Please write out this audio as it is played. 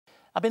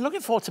I've been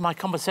looking forward to my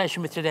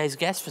conversation with today's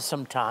guest for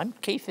some time.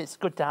 Keith, it's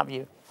good to have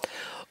you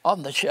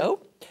on the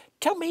show.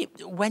 Tell me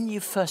when you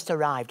first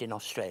arrived in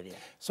Australia.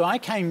 So I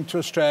came to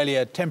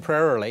Australia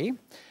temporarily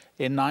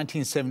in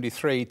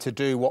 1973 to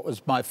do what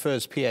was my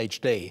first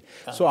PhD.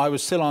 So I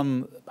was still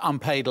on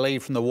unpaid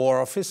leave from the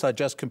War Office. I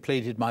just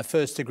completed my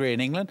first degree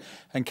in England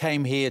and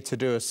came here to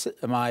do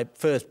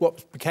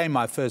what became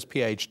my first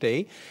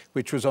PhD,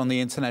 which was on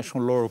the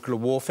international law of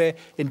guerrilla warfare,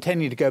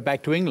 intending to go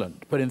back to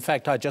England. But in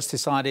fact, I just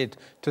decided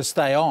to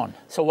stay on.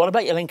 So what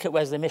about your link at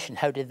Wesley Mission?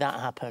 How did that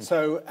happen?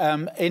 So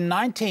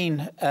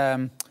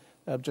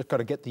I've just got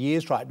to get the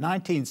years right,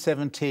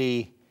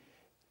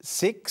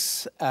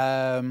 1976,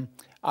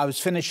 I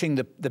was finishing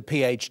the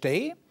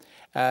PhD.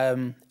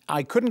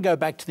 I couldn't go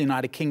back to the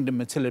United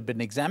Kingdom until it had been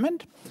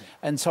examined.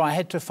 And so I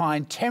had to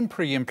find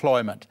temporary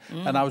employment.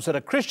 And I was at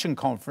a Christian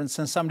conference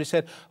and somebody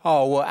said,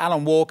 oh, well,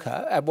 Alan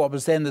Walker, at what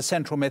was then the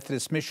Central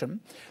Methodist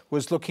Mission,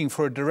 was looking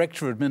for a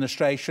director of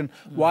administration.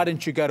 Why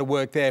don't you go to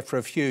work there for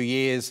a few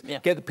years,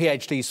 get the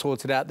PhD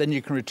sorted out, then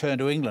you can return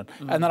to England.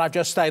 And then I've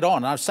just stayed on.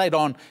 And I've stayed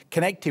on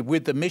connected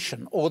with the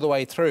mission all the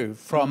way through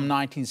from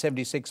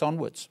 1976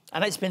 onwards.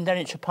 And it's been very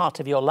much a part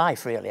of your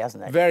life, really,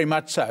 hasn't it? Very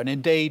much so. And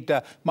indeed,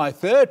 my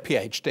third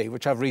PhD,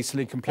 which I've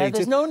recently completed...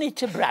 There's no need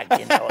to brag,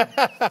 you know.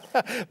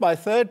 My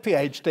third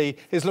PhD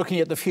is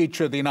looking at the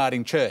future of the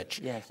Uniting Church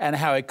and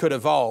how it could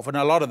evolve. And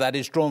a lot of that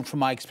is drawn from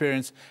my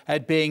experience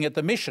at being at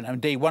the mission.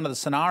 Indeed, one of the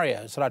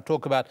scenarios that I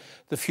talk about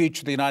the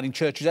future of the Uniting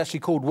Church is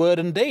actually called Word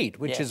and Deed,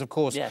 which is, of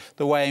course,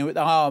 the way in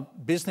our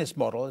business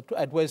model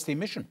at Wesley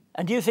Mission.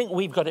 And do you think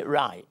we've got it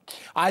right?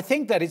 I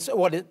think that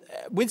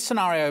with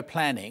scenario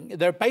planning,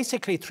 there are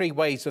basically three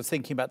ways of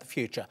thinking about the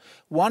future.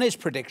 One is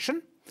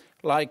prediction.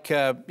 Like,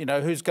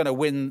 who's going to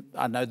win,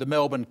 I don't know, the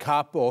Melbourne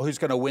Cup or who's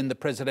going to win the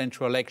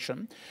presidential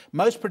election.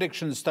 Most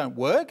predictions don't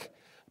work,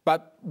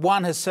 but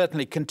one has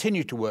certainly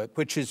continued to work,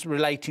 which is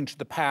relating to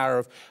the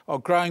power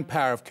of growing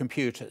power of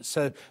computers.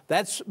 So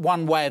that's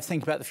one way of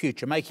thinking about the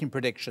future, making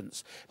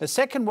predictions. The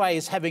second way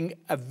is having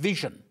a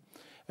vision,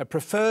 a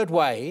preferred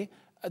way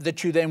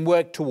that you then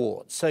work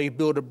towards. So you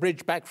build a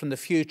bridge back from the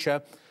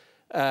future,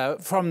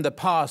 from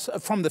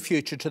the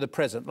future to the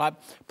present, like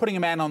putting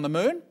a man on the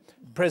moon.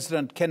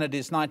 President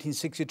Kennedy's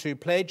 1962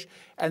 pledge,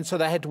 and so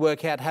they had to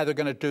work out how they're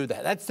going to do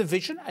that. That's the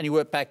vision, and you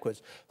work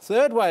backwards.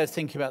 Third way of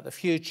thinking about the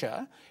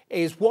future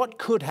is what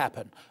could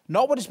happen,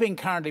 not what is being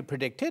currently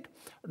predicted,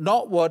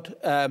 not what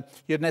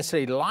you'd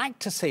necessarily like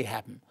to see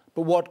happen,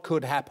 but what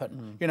could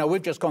happen. You know,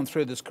 we've just gone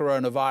through this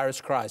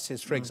coronavirus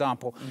crisis, for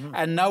example,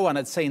 and no one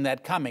had seen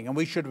that coming, and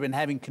we should have been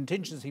having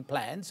contingency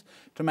plans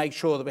to make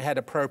sure that we had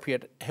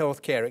appropriate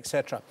healthcare,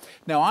 etc.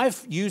 Now,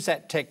 I've used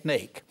that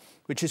technique,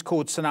 which is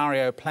called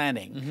scenario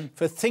planning,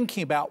 for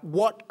thinking about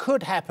what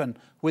could happen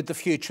with the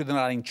future of the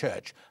Uniting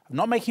Church. I'm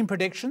not making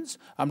predictions.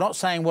 I'm not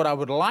saying what I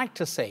would like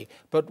to see,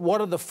 but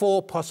what are the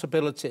four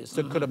possibilities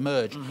that could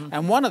emerge?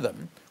 And one of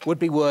them would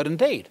be Word and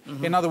Deed.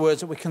 In other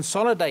words, that we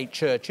consolidate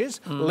churches,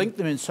 link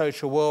them in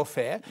social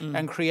welfare,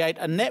 and create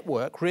a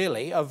network,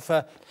 really, of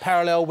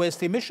parallel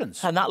Wesley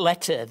missions. And that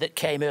letter that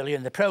came earlier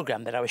in the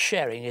programme that I was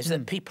sharing is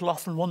that people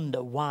often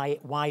wonder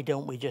why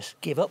don't we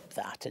just give up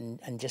that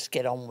and just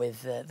get on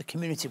with the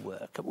community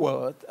work?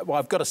 Well,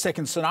 I've got a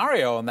second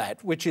scenario on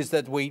that, which is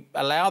that we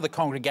allow the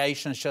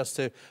congregations just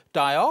to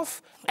die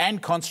off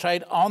and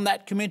concentrate on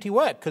that community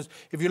work. Because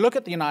if you look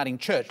at the Uniting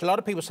Church, a lot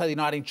of people say the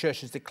Uniting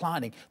Church is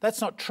declining.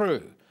 That's not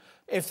true.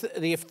 If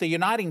the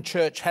Uniting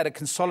Church had a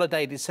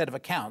consolidated set of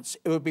accounts,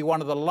 it would be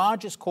one of the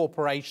largest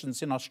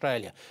corporations in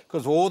Australia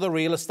because of all the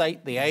real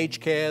estate, the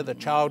aged care, the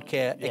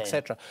childcare,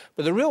 etc.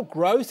 But the real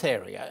growth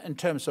area in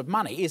terms of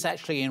money is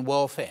actually in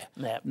welfare,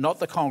 not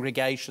the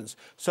congregations.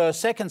 So a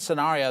second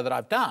scenario that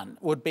I've done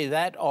would be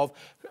that of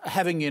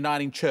having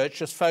Uniting Church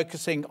just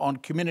focusing on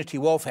community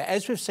welfare,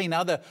 as we've seen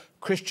other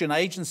Christian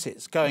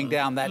agencies going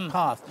down that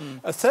path.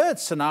 A third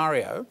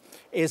scenario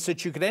is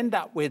that you could end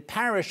up with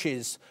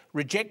parishes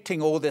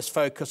rejecting all this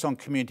focus on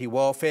community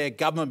welfare,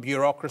 government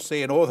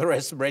bureaucracy and all the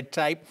rest of red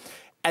tape,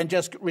 and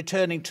just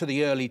returning to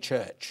the early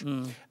church.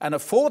 And a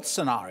fourth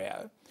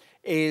scenario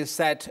is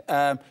that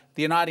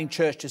the Uniting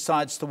Church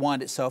decides to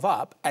wind itself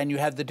up and you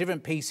have the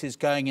different pieces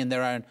going in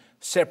their own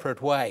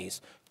separate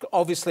ways.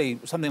 Obviously,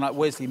 something like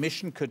Wesley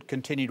Mission could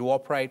continue to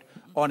operate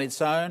on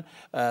its own.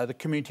 The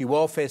community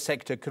welfare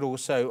sector could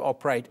also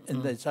operate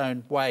in its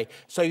own way.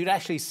 So you'd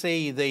actually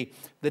see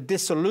the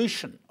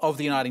dissolution of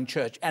the Uniting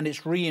Church and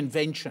its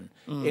reinvention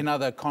in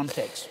other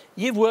contexts.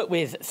 You've worked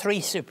with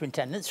 3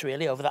 superintendents,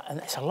 really, over that, and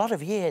it's a lot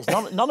of years.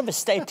 None of us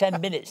stay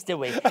 10 minutes, do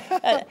we?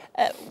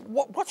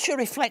 What's your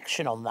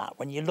reflection on that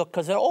when you look,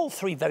 because they're all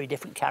 3 very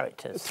different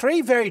characters.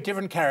 3 very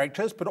different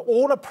characters, but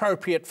all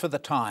appropriate for the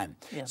time.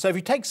 So if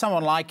you take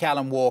someone like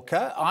Alan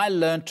Walker, I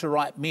learned to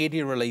write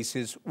media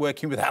releases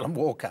working with Alan Walker.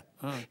 Walker.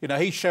 You know,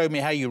 he showed me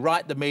how you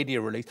write the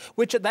media release,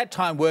 which at that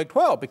time worked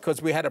well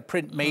because we had a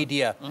print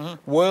media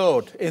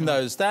world in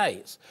those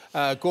days.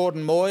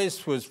 Gordon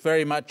Moyes was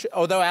very much,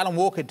 although Alan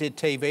Walker did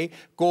TV,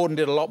 Gordon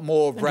did a lot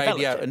more of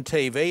radio and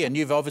TV, and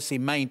you've obviously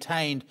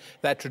maintained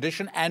that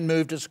tradition and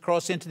moved us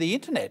across into the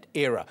internet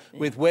era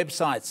with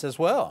websites as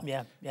well.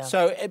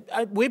 So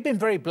we've been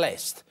very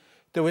blessed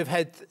that we've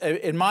had,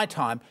 in my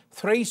time,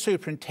 3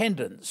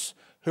 superintendents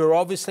who are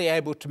obviously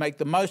able to make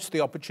the most of the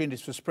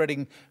opportunities for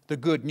spreading the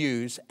good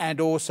news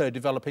and also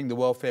developing the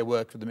welfare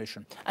work of the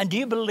mission. And do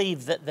you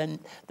believe that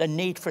the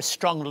need for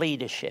strong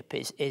leadership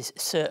is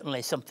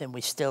certainly something we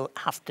still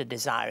have to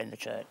desire in the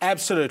church?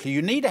 Absolutely.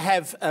 You need to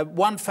have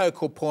one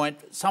focal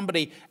point,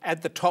 somebody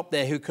at the top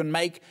there who can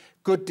make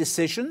good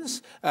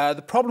decisions.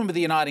 The problem with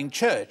the Uniting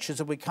Church is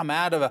that we come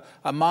out of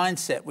a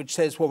mindset which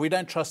says, well, we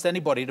don't trust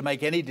anybody to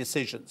make any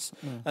decisions.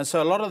 And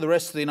so a lot of the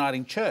rest of the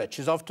Uniting Church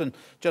is often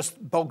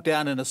just bogged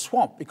down in a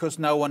swamp because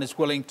no one is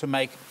willing to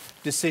make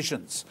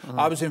decisions.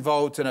 I was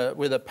involved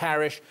with a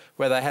parish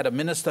where they had a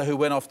minister who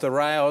went off the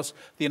rails.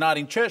 The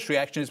Uniting Church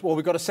reaction is, well,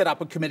 we've got to set up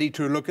a committee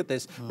to look at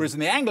this. Whereas in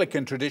the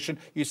Anglican tradition,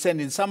 you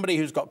send in somebody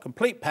who's got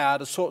complete power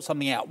to sort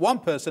something out. One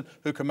person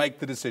who can make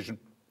the decision.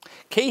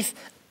 Keith,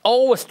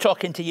 always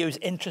talking to you is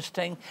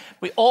interesting.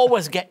 We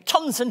always get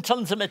tons and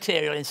tons of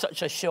material in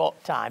such a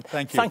short time.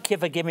 Thank you. Thank you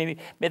for giving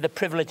me the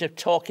privilege of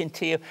talking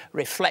to you,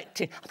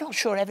 reflecting. I'm not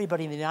sure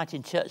everybody in the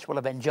United Church will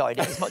have enjoyed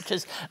it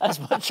as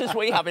much as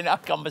we have in our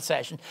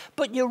conversation.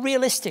 But you're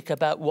realistic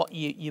about what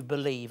you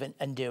believe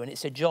and do, and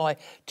it's a joy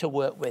to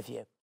work with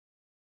you.